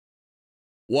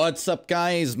What's up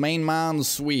guys,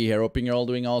 MainManSWE here, hoping you're all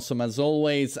doing awesome as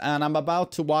always, and I'm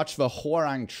about to watch the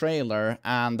Hwoarang trailer,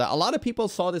 and a lot of people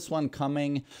saw this one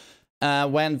coming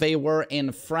when they were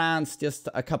in France just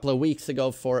a couple of weeks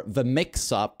ago for the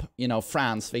mix-up. You know,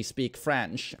 France, they speak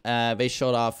French. They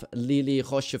showed off Lily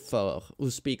Rochefort,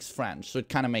 who speaks French, so it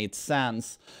kind of made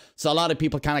sense. So a lot of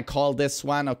people kind of called this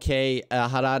one, okay,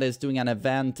 Harada is doing an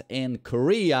event in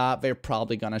Korea, they're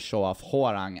probably gonna show off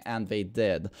Hwoarang, and they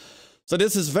did. So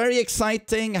this is very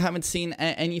exciting. I haven't seen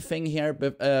anything here,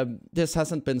 but this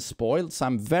hasn't been spoiled, so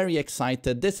I'm very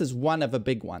excited. This is one of the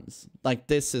big ones. Like,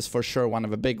 this is for sure one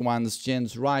of the big ones.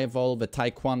 Jin's rival, the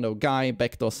Taekwondo guy,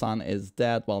 Baekdo-san, is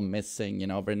dead while missing. You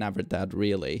know, they're never dead,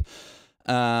 really.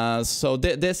 So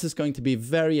this is going to be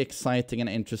very exciting and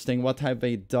interesting. What have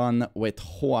they done with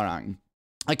Hwoarang?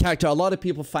 A character a lot of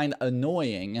people find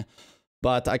annoying,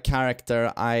 but a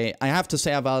character I have to say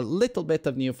I have a little bit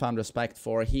of newfound respect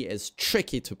for. He is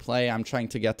tricky to play. I'm trying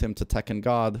to get him to TEKKEN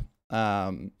God.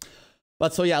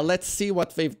 But so yeah, let's see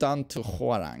what they've done to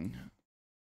Hwoarang.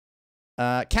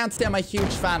 Can't say I'm a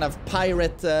huge fan of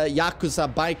pirate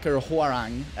Yakuza biker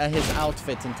Hwoarang. His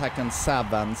outfit in Tekken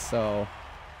 7, so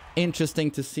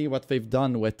interesting to see what they've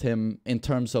done with him in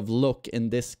terms of look in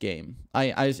this game.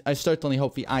 I certainly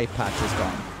hope the eye patch is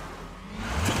gone.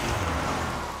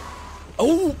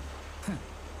 Oh!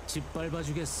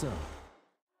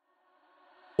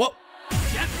 Whoa!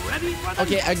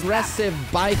 Okay, aggressive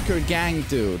biker gang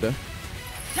dude.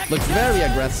 Looks very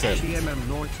aggressive.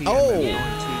 Oh!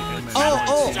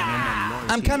 Oh!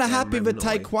 I'm kind of happy the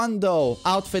Taekwondo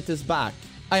outfit is back.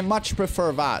 I much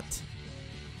prefer that.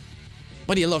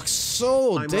 But he looks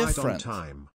so different.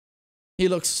 He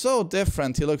looks so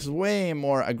different. He looks way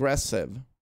more aggressive.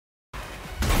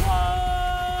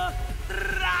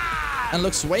 And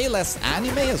looks way less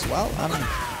anime as well. I mean,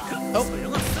 oh,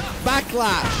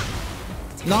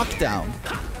 backlash, knockdown.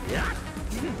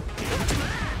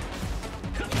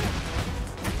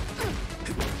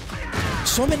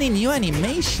 So many new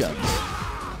animations.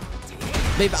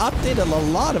 They've updated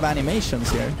a lot of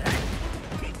animations here.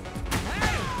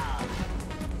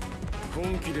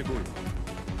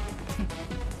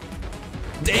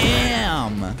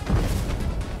 Damn!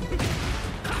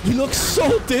 He looks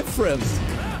so different.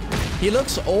 He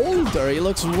looks older. He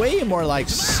looks way more like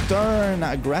stern,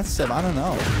 aggressive. I don't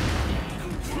know.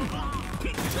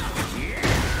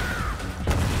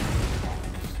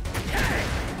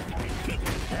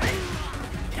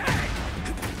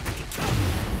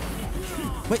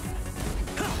 Wait.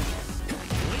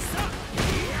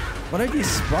 What are these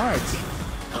sparks?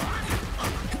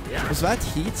 Was that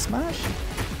heat smash?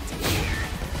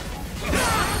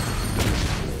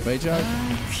 Rage-Art?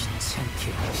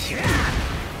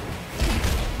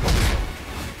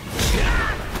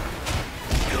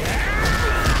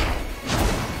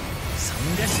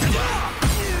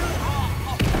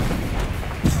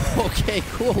 Okay,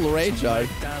 cool, Rage-Art.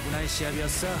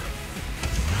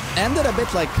 Ended a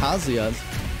bit like Kazuya's.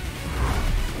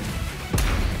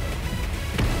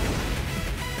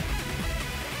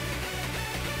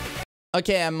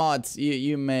 Okay, mods,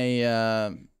 you may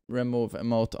remove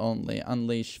emote only.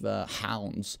 Unleash the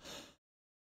hounds.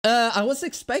 I was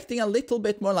expecting a little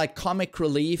bit more like comic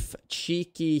relief,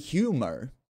 cheeky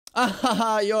humor.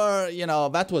 You know,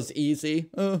 that was easy.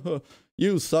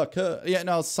 You suck. You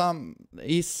know,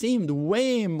 he seemed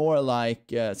way more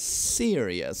like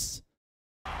serious.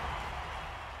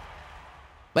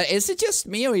 But is it just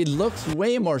me, or he looks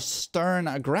way more stern,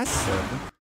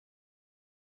 aggressive?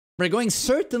 We're going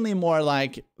certainly more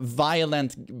like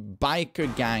violent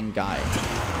biker gang guy.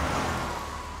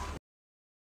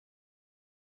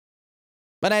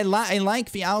 But I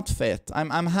like the outfit.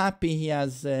 I'm happy he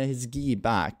has his gi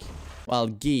back. Well,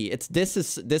 gi. This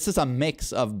is a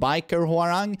mix of biker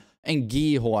Hwoarang and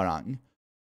gi Hwoarang.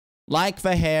 Like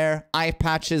the hair, eye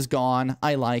patch is gone.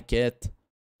 I like it.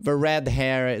 The red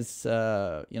hair is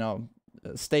you know,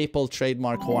 staple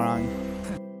trademark Hwoarang.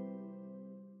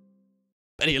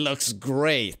 But he looks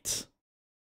great.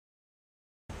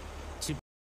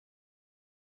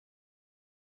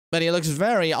 But he looks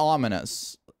very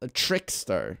ominous. A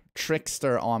trickster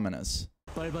ominous.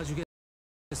 Get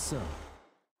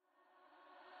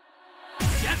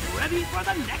ready for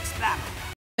the next battle.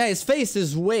 Yeah, his face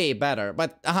is way better,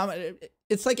 but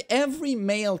it's like every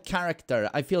male character,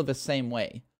 I feel the same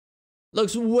way.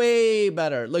 Looks way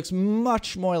better. Looks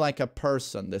much more like a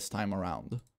person this time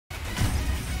around.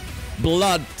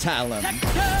 Blood Talon.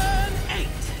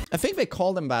 I think they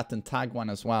called him that in Tag 1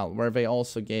 as well, where they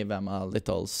also gave him a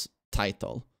little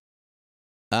title.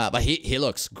 But he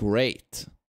looks great.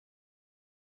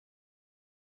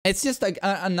 It's just like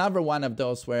another one of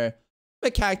those where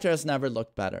The character has never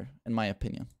looked better, in my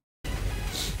opinion.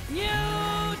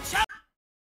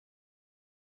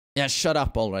 Yeah, shut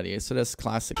up already. So this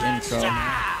classic intro.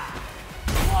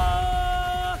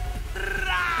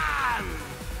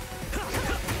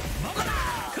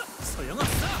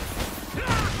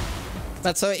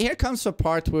 But so here comes the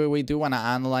part where we do want to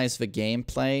analyze the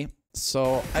gameplay.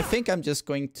 So I think I'm just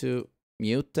going to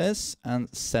mute this and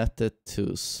set it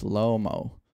to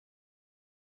slow-mo.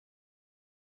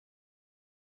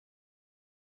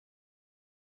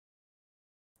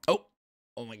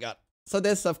 Oh my god. So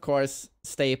this, of course,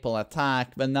 staple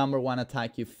attack, the #1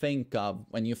 attack you think of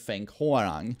when you think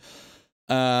Hwoarang.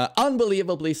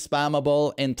 Unbelievably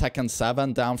spammable in Tekken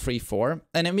 7, down 3-4.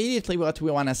 And immediately what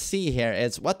we want to see here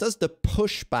is, what does the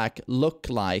pushback look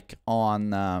like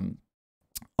on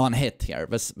hit here,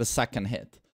 the second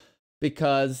hit?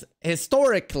 Because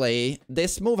historically,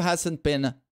 this move hasn't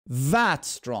been that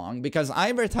strong, because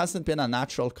either it hasn't been a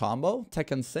natural combo,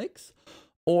 Tekken 6,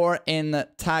 or in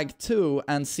Tag 2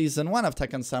 and Season 1 of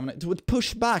Tekken 7, it would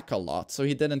push back a lot, so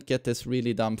he didn't get this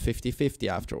really dumb 50-50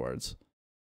 afterwards.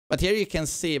 But here you can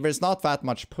see there's not that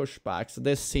much pushback, so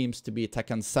this seems to be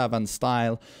Tekken 7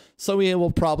 style. So we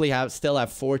will probably still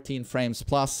have 14 frames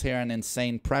plus here and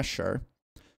insane pressure.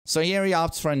 So here he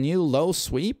opts for a new low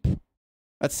sweep.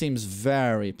 That seems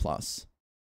very plus.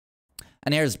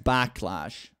 And here's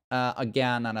Backlash.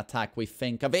 Again, an attack we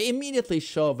think of. They immediately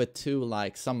show the two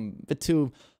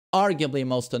arguably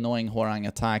most annoying Hwoarang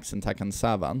attacks in Tekken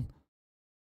 7.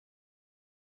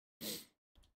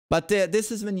 But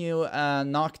this is the new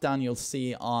knockdown you'll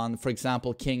see on, for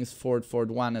example, King's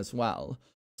Forward 1 as well.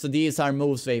 So these are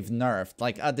moves they've nerfed.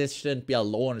 Like, this shouldn't be a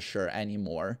launcher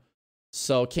anymore.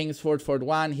 So King's Forward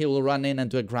 1, he will run in and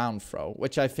do a ground throw,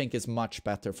 which I think is much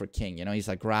better for King. You know, he's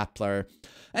a grappler.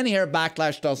 And here,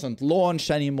 Backlash doesn't launch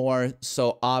anymore,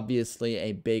 so obviously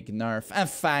a big nerf. And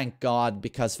thank God,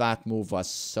 because that move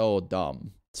was so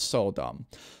dumb. So dumb.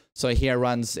 So here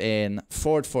runs in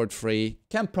forward 3,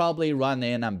 can probably run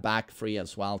in and back 3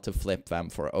 as well to flip them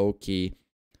for Oki.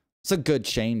 So good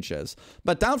changes.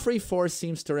 But down 3-4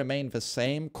 seems to remain the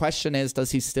same. Question is, does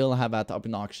he still have that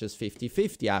obnoxious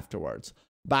 50-50 afterwards?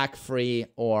 Back 3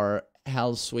 or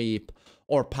Hell Sweep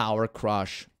or Power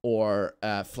Crush or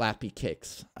Flappy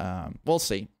Kicks. We'll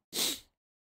see.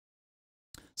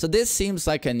 So this seems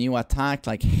like a new attack,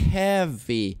 like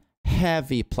heavy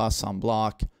plus on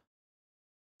block.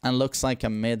 And looks like a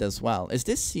mid as well. Is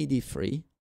this CD free?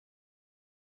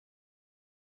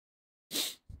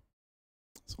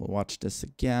 So we'll watch this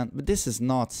again. But this is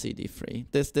not CD free.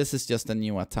 This is just a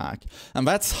new attack. And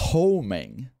that's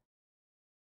homing.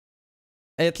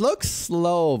 It looks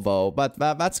slow though, but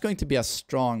that's going to be a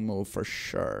strong move for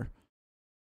sure.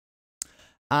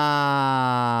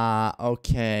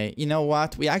 Okay. You know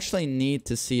what? We actually need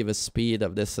to see the speed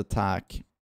of this attack.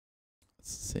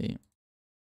 Let's see.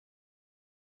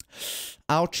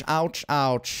 Ouch, ouch,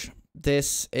 ouch.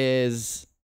 This is...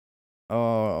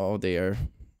 Oh dear.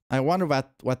 I wonder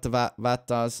what that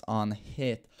does on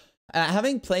hit.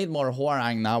 Having played more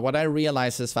Hwoarang now, what I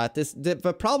realize is that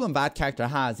the problem that character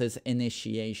has is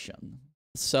initiation.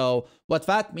 So what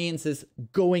that means is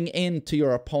going into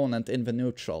your opponent in the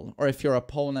neutral, or if your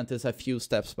opponent is a few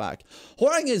steps back.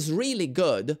 Hwoarang is really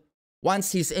good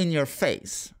once he's in your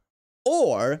face.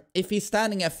 Or if he's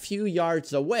standing a few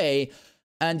yards away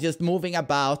and just moving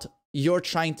about, you're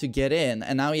trying to get in,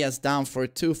 and now he has down for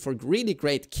 2 for really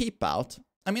great keep out.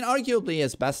 I mean, arguably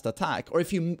his best attack. Or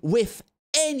if you whiff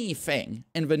anything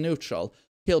in the neutral,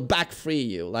 he'll back free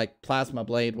you, like Plasma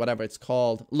Blade, whatever it's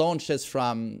called, launches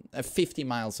from 50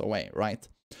 miles away, right?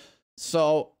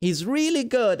 So he's really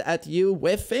good at you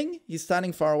whiffing, he's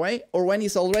standing far away, or when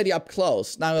he's already up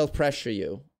close, now he'll pressure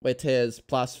you with his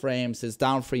plus frames, his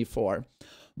down 3-4.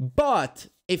 But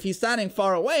if he's standing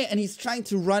far away and he's trying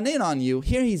to run in on you,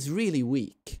 here he's really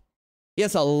weak. He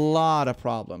has a lot of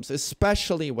problems,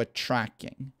 especially with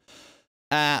tracking.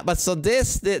 But so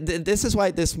this is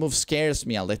why this move scares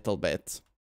me a little bit.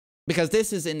 Because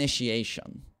this is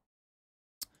initiation.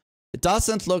 It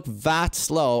doesn't look that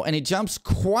slow, and he jumps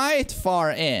quite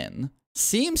far in.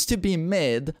 Seems to be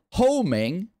mid,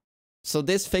 homing. So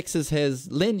this fixes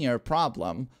his linear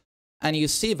problem. And you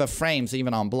see the frames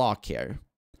even on block here.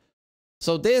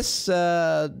 So this,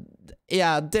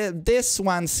 yeah, this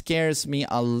one scares me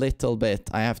a little bit,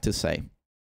 I have to say.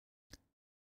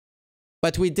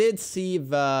 But we did see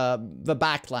the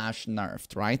backlash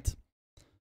nerfed, right?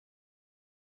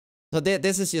 So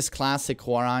this is just classic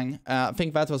Hwoarang. I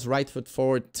think that was right foot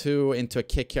forward 2 into a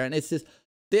kick here. And it's just,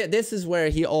 this is where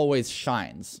he always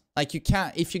shines. Like you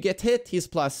can't, if you get hit, he's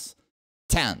plus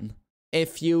 10.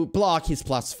 If you block, he's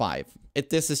plus 5.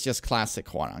 This is just classic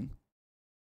Hwoarang.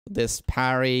 This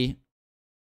parry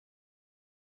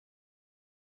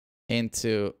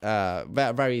into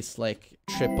very slick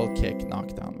triple kick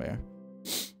knockdown there.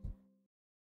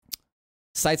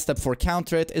 Sidestep for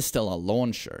counter it is still a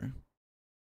launcher.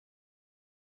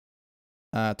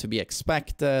 To be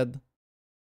expected.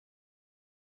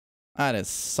 That is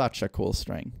such a cool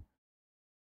string.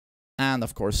 And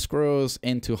of course screws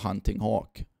into Hunting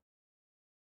Hawk.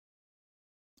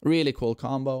 Really cool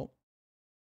combo.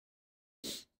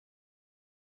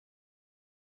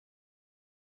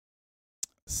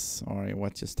 Sorry,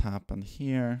 what just happened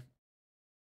here?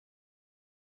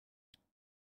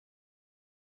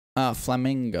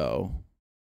 Flamingo.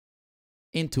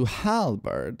 Into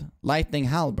Halberd. Lightning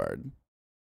Halberd.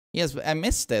 Yes, I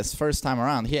missed this first time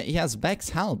around. He has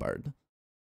Beck's Halberd.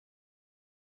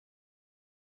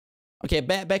 Okay,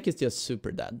 Beck is just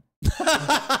super dead.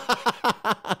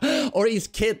 Or he's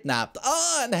kidnapped.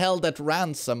 Oh, and held at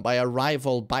ransom by a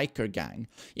rival biker gang.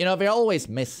 You know, they're always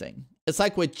missing. It's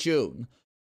like with June.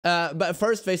 But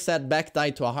first they said Beck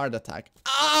died to a heart attack.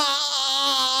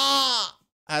 Ah!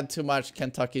 Had too much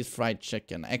Kentucky's Fried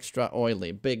Chicken. Extra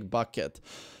oily. Big bucket.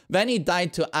 Then he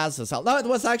died to Azazel. No, it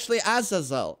was actually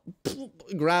Azazel.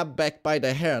 Grabbed Beck by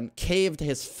the hair and caved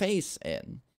his face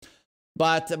in.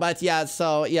 But yeah,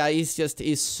 so yeah,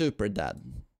 he's super dead.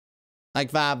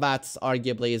 Like that's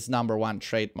arguably his #1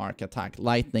 trademark attack.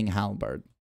 Lightning Halberd.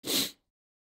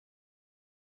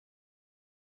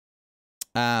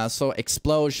 So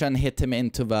explosion hit him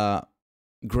into the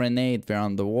grenade there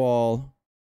on the wall.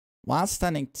 While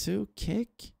standing 2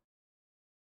 kick.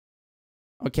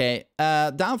 Okay,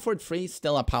 down for 3,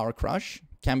 still a power crush.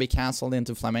 Can be cancelled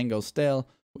into Flamingo still.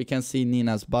 We can see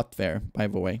Nina's butt there, by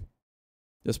the way.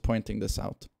 Just pointing this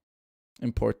out.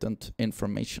 Important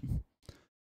information.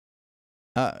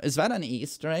 Is that an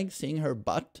Easter egg, seeing her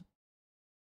butt?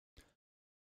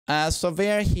 So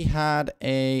there he had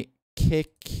a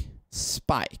kick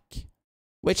spike.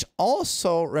 Which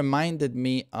also reminded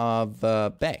me of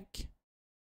Beck.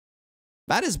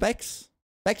 That is Beck's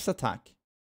attack.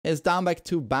 Is down back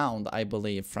 2 bound, I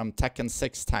believe, from Tekken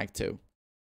 6 Tag 2.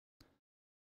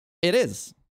 It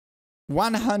is.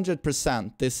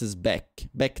 100% this is Beck.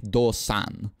 Beck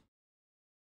Do-san.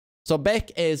 So Beck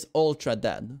is ultra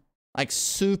dead. Like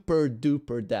super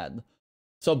duper dead.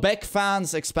 So Beck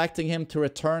fans expecting him to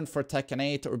return for Tekken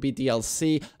 8 or be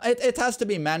DLC. It has to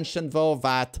be mentioned though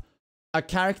that a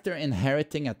character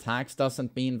inheriting attacks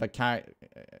doesn't mean the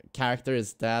character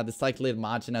is dead. It's like Lil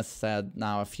Majin has said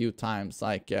now a few times,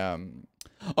 like,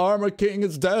 Armor King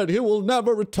is dead, he will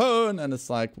never return. And it's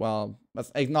like, well, that's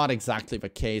not exactly the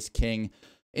case. King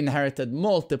inherited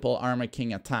multiple Armor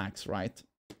King attacks, right?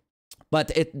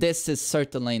 But this is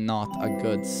certainly not a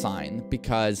good sign,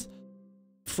 because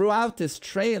throughout this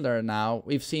trailer now,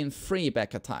 we've seen 3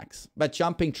 Beck attacks. But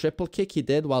jumping triple kick he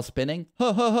did while spinning,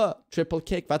 triple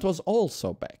kick, that was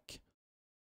also Beck.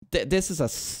 This is a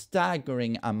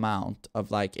staggering amount of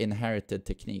like inherited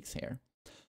techniques here.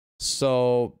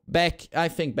 So Beck, I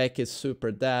think Beck is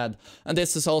super dead. And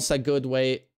this is also a good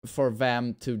way for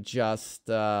them to just,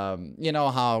 you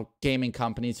know how gaming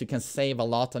companies, you can save a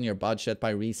lot on your budget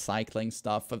by recycling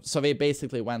stuff. So they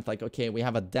basically went like, okay, we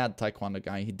have a dead Taekwondo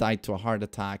guy. He died to a heart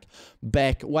attack.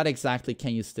 Beck, what exactly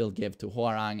can you still give to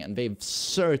Hwoarang? And they've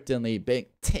certainly been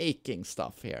taking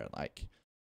stuff here. Like,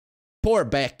 poor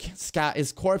Beck,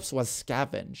 his corpse was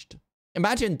scavenged.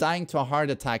 Imagine dying to a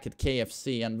heart attack at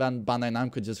KFC and then Bandai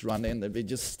Namco just run in, they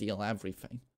just steal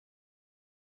everything.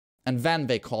 And then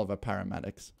they call the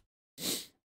paramedics.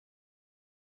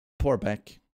 Poor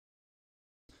Beck.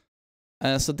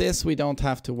 So this we don't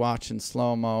have to watch in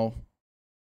slow-mo.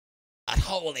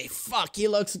 Holy fuck, he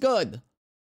looks good.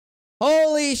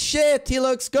 Holy shit, he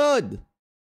looks good.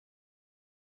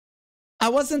 I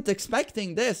wasn't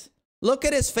expecting this. Look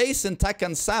at his face in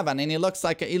Tekken 7 and he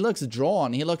looks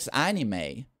drawn, he looks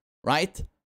anime, right?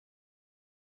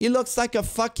 He looks like a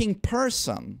fucking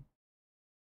person.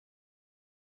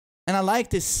 And I like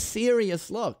this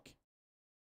serious look.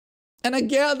 And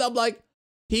again, I'm like,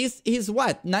 he's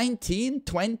what, 19,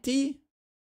 20?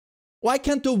 Why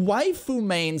can't the waifu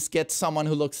mains get someone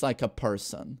who looks like a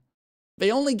person? They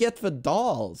only get the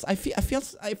dolls. I feel,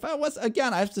 if I was,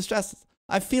 again, I have to stress,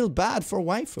 I feel bad for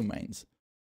waifu mains.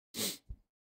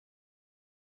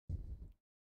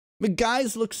 The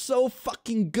guys look so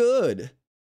fucking good.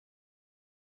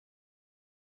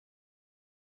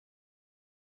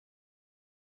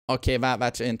 Okay,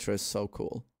 that intro is so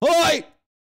cool. Oi!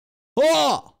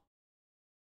 Oh!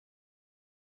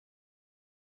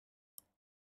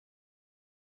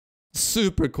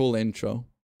 Super cool intro.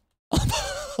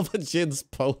 but Jin's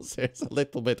pose here is a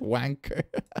little bit wanker.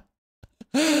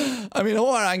 I mean,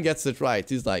 Hwoarang gets it right.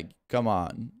 He's like, come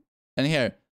on. And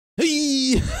here,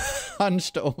 he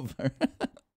hunched over.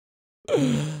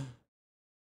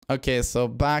 Okay, so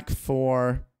back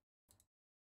four.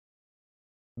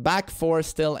 Back four,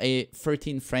 still a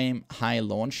 13 frame high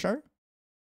launcher.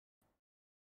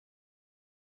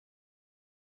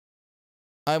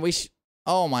 I wish.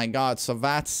 Oh my god! So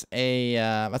that's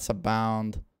a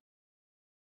bound.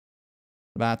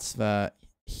 That's the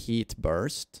heat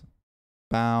burst.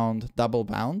 Bound, double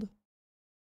bound.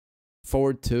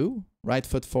 Forward 2, right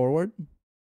foot forward.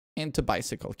 Into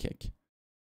bicycle kick.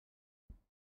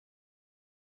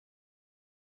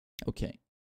 Okay.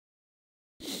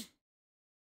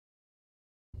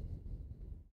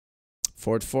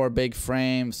 Forward 4, big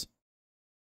frames.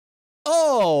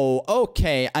 Oh,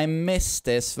 okay. I missed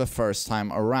this the first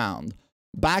time around.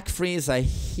 Back 3 is a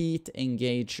heat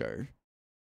engager.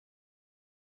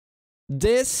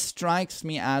 This strikes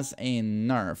me as a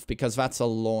nerf because that's a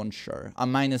launcher. A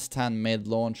 -10 mid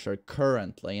launcher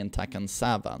currently in Tekken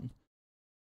 7.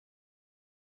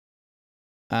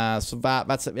 So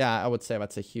that's yeah, I would say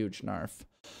that's a huge nerf.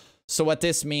 So what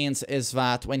this means is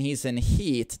that when he's in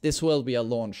heat, this will be a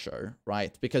launcher,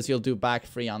 right? Because you'll do back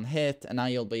 3 on hit, and now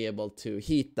you'll be able to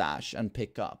heat dash and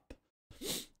pick up.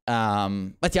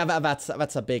 But yeah,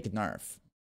 that's a big nerf.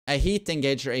 A heat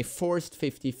engager, a forced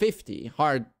 50-50,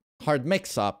 hard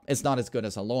mix-up is not as good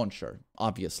as a launcher,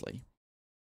 obviously.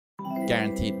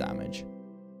 Guaranteed damage.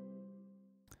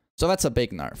 So that's a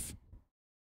big nerf.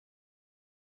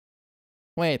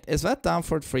 Wait, is that down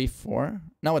for 3-4?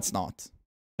 No, it's not.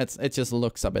 It just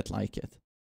looks a bit like it.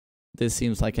 This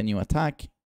seems like a new attack.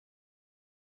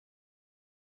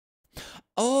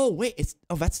 Oh, wait,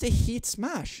 that's the heat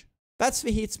smash. That's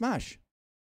the heat smash.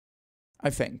 I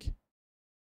think.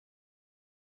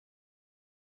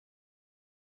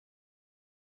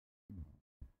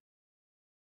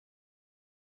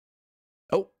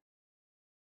 Oh.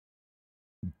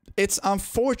 It's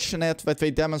unfortunate that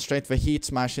they demonstrate the heat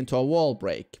smash into a wall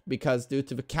break, because due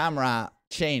to the camera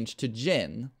change to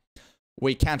Jin,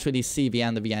 we can't really see the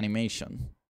end of the animation.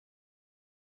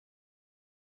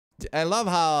 I love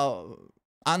how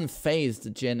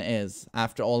unfazed Jin is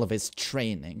after all of his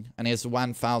training and his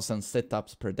 1,000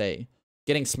 sit-ups per day.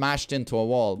 Getting smashed into a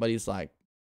wall, but he's like,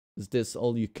 is this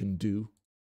all you can do?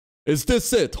 Is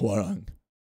this it, Hwoarang?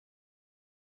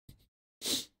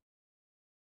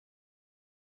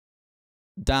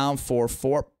 Down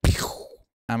 4-4.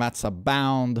 And that's a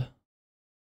bound.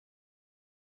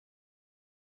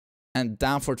 And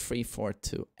down for 3-4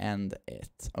 to end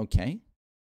it. Okay.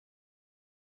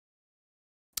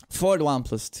 Forward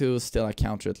 1+2, still a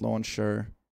counter hit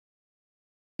launcher.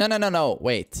 No.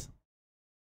 Wait.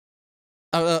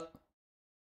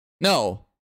 No.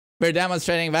 We're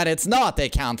demonstrating that it's not a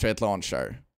counter hit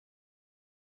launcher.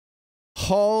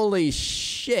 Holy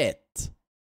shit.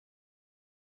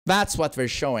 That's what we're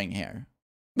showing here.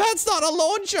 That's not a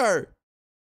launcher.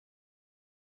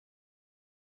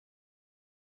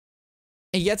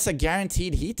 It gets a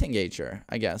guaranteed heat engager,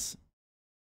 I guess.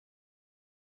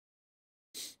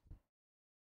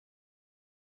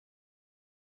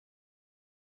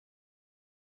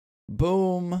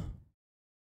 Boom.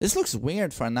 This looks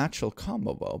weird for a natural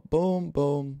combo, though. Boom,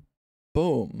 boom,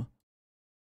 boom.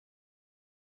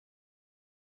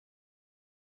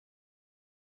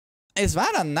 Is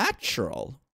that a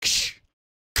natural?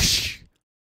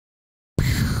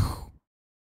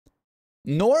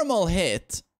 Normal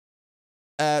hit.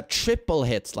 Triple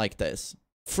hits like this.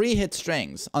 3 hit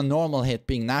strings. A normal hit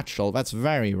being natural. That's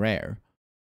very rare.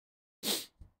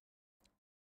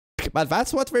 But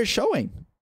that's what we're showing.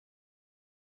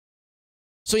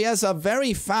 So he has a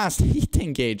very fast heat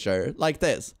engager like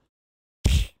this.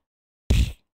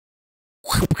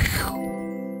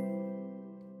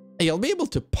 You'll be able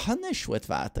to punish with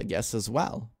that, I guess, as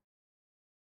well.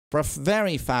 For a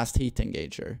very fast heat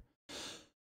engager.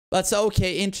 That's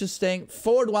okay, interesting.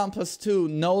 Forward 1+2,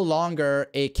 no longer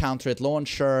a counter hit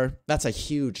launcher. That's a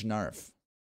huge nerf.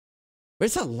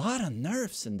 There's a lot of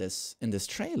nerfs in this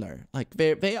trailer. Like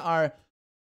they are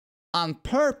on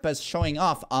purpose showing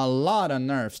off a lot of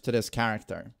nerfs to this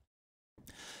character.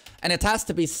 And it has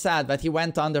to be said that he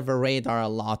went under the radar a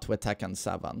lot with Tekken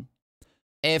 7.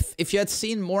 If you had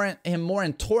seen him more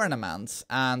in tournaments,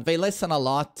 and they listen a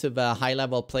lot to the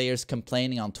high-level players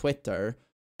complaining on Twitter,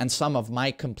 and some of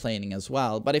my complaining as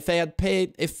well. But if they had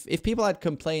if people had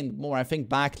complained more, I think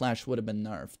Backlash would have been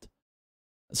nerfed.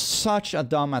 Such a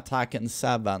dumb attack in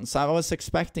 7, so I was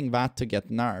expecting that to get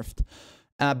nerfed.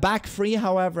 Back 3,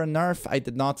 however, nerf I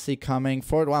did not see coming.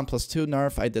 Forward 1+2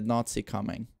 nerf I did not see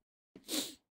coming.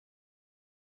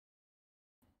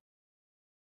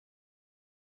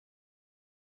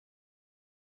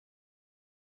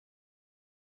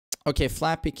 Okay,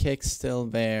 flappy kick still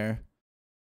there.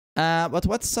 But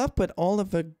what's up with all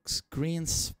of the green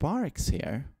sparks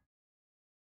here?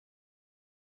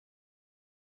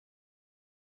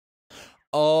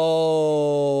 Oh,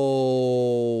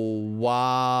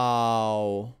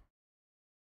 wow.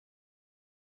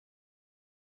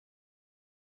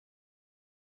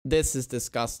 This is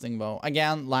disgusting, though.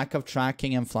 Again, lack of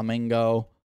tracking in Flamingo.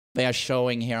 They are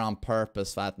showing here on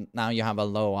purpose that now you have a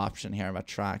low option here that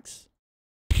tracks.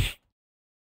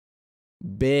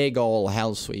 Big ol'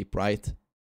 hell sweep, right?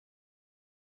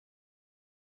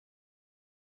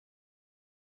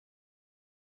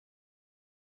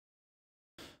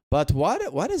 But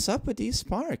what is up with these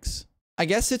sparks? I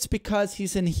guess it's because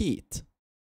he's in heat.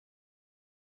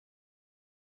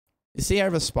 You see here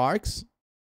the sparks?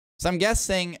 So I'm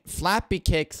guessing flappy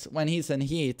kicks when he's in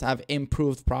heat have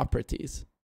improved properties,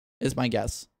 is my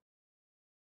guess.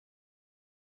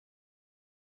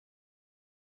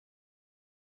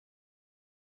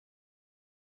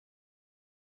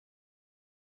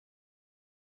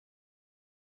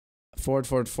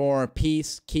 Forward 4,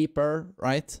 peacekeeper,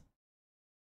 right?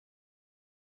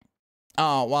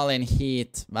 Oh, while in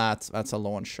heat, that's a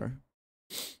launcher.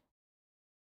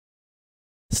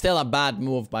 Still a bad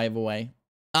move, by the way.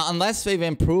 Unless they've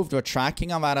improved the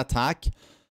tracking of that attack,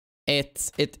 I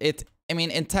mean,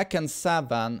 in Tekken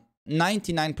 7,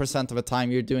 99% of the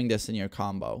time you're doing this in your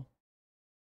combo.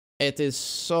 It is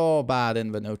so bad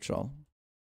in the neutral,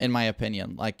 in my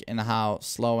opinion, like in how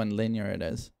slow and linear it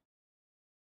is.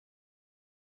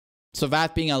 So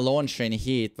that being a launcher in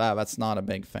heat, that's not a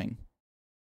big thing.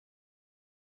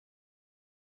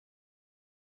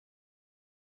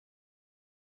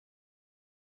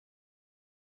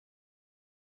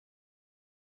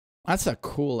 That's a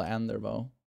cool ender,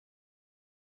 though.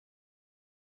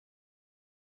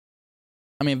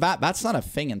 I mean, that's not a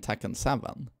thing in Tekken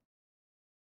 7.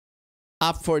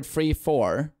 Upward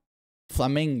 3-4,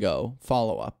 Flamingo,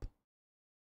 follow-up.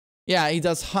 Yeah, he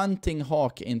does Hunting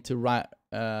Hawk into right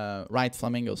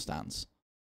Flamingo stance.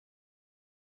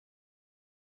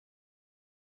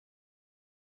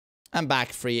 And back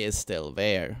 3 is still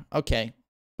there. Okay,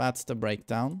 that's the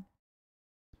breakdown.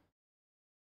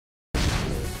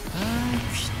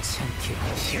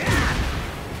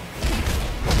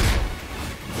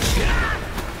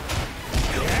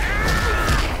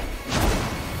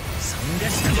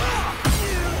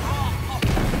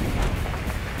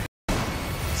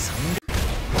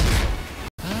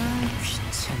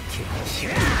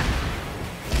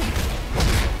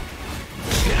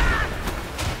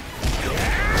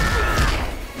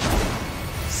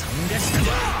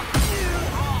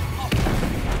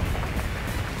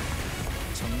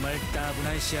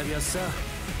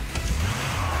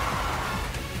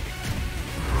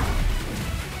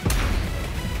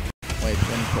 Wait,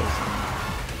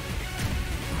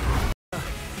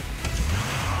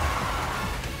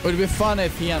 it would be fun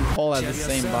if he and Paul had the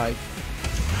same bike.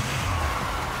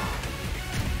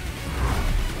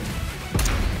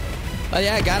 But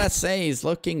yeah, I gotta say, he's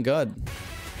looking good.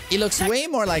 He looks way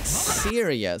more like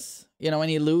serious. You know, when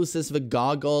he loses the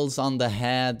goggles on the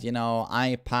head, you know,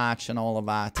 eye patch and all of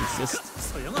that. He's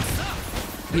just...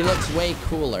 He looks way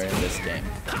cooler in this game.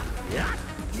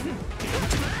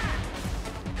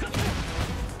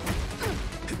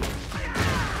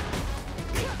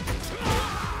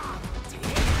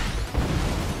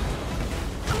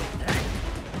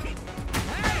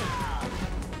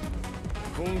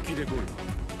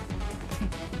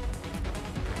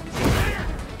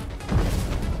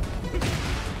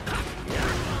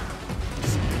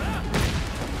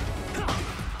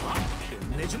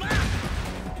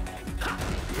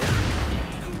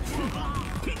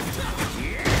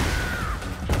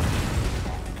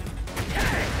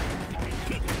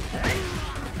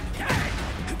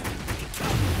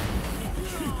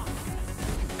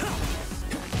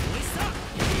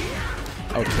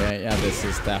 Okay, yeah, this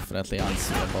is definitely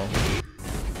unseeable.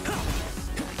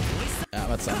 Yeah,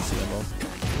 that's unseeable.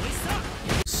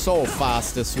 So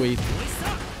fast, this sweep.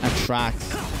 And tracks.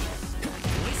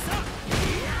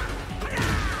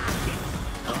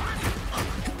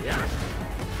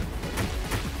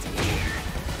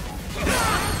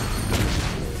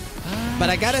 But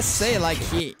I gotta say, like,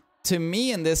 to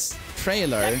me in this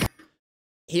trailer,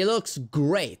 he looks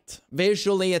great.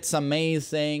 Visually, it's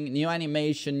amazing. New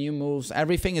animation, new moves.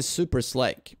 Everything is super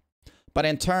slick. But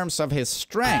in terms of his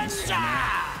strength,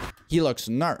 he looks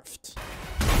nerfed.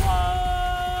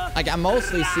 Like, I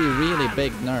mostly see really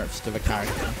big nerfs to the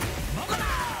character.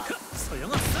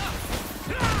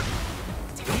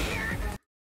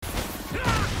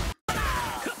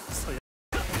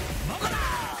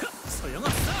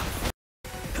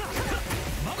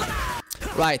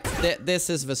 Right, this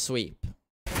is the sweep.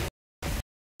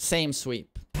 Same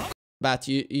sweep. But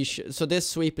so this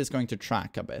sweep is going to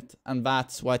track a bit. And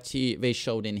that's what they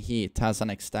showed in Heat, has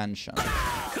an extension. And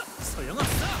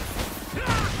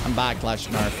backlash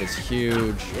nerf is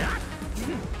huge.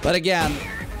 But again,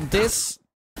 this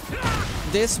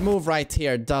move right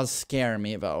here does scare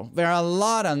me though. There are a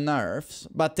lot of nerfs,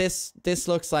 but this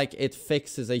looks like it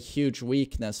fixes a huge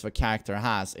weakness the character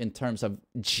has in terms of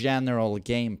general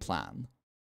game plan.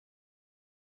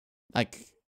 Like,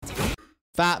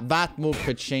 that move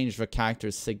could change the character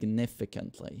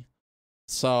significantly.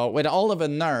 So with all of the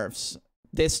nerfs,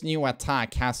 this new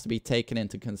attack has to be taken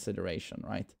into consideration,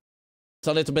 right? It's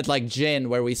a little bit like Jin,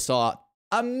 where we saw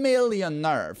a million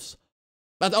nerfs.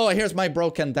 But oh, here's my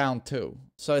broken down too.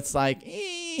 So it's like,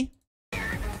 eh.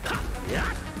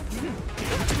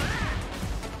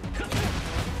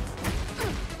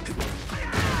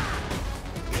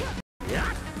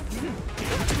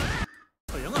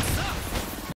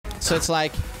 So it's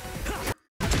like,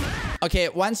 okay,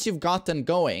 once you've gotten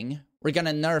going, we're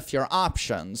gonna nerf your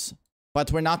options,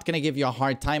 but we're not gonna give you a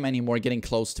hard time anymore getting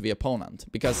close to the opponent.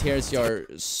 Because here's your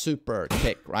super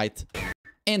kick, right?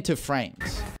 Into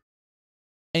frames.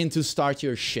 Into start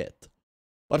your shit.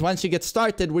 But once you get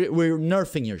started, we're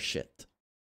nerfing your shit.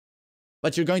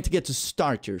 But you're going to get to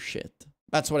start your shit.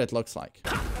 That's what it looks like.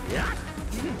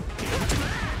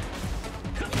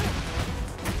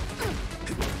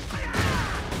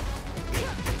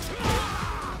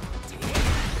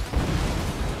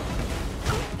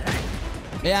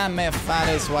 Yeah, Myth, that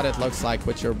is what it looks like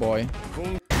with your boy.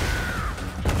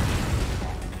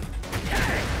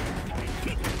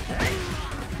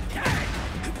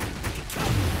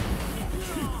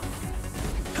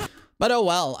 But oh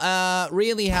well,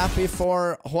 really happy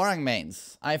for Hwoarang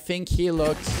mains. I think he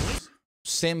looks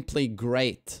simply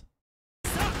great.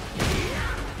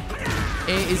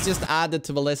 He's just added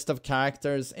to the list of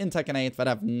characters in Tekken 8 that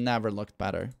have never looked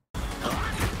better.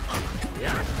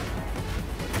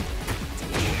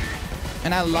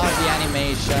 And I love the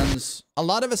animations. A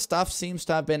lot of the stuff seems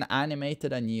to have been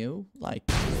animated anew. Like,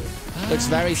 looks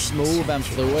very smooth and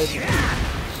fluid.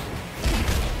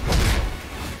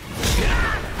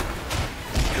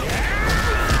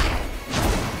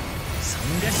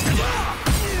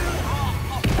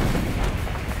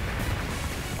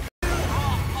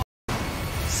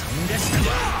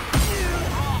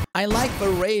 I like the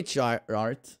rage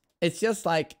art. It's just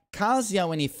like Kazuya,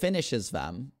 when he finishes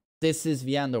them, this is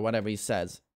the end or whatever he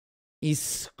says, he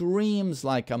screams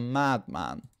like a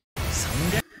madman.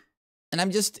 And I'm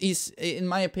just, in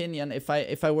my opinion, if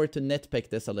I were to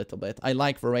nitpick this a little bit, I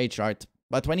like the rage art,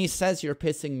 but when he says you're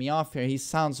pissing me off here, he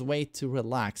sounds way too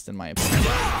relaxed in my opinion.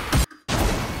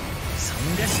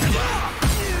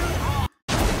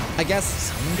 I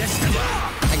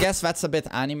guess that's a bit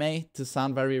anime to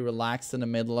sound very relaxed in the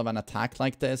middle of an attack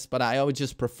like this, but I would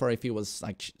just prefer if he was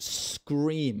like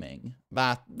screaming.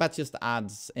 That just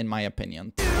adds, in my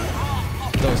opinion, to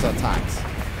those attacks.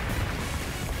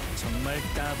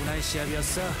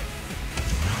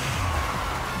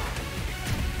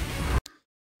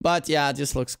 But yeah, it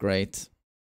just looks great.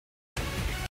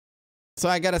 So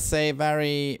I gotta say,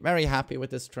 very, very happy with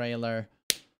this trailer.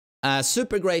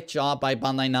 Super great job by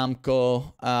Bandai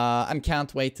Namco. I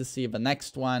can't wait to see the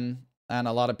next one. And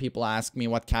a lot of people ask me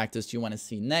what characters do you want to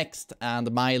see next.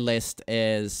 And my list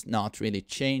is not really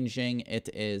changing. It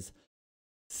is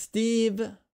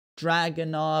Steve,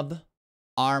 Dragunov,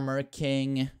 Armor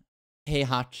King,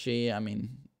 Heihachi. I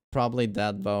mean, probably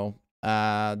dead though.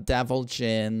 Devil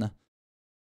Jin.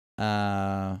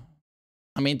 I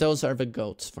mean, those are the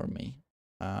GOATs for me.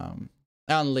 And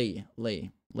Lee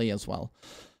as well.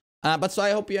 But so I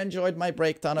hope you enjoyed my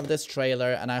breakdown of this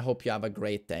trailer, and I hope you have a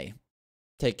great day.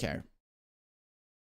 Take care.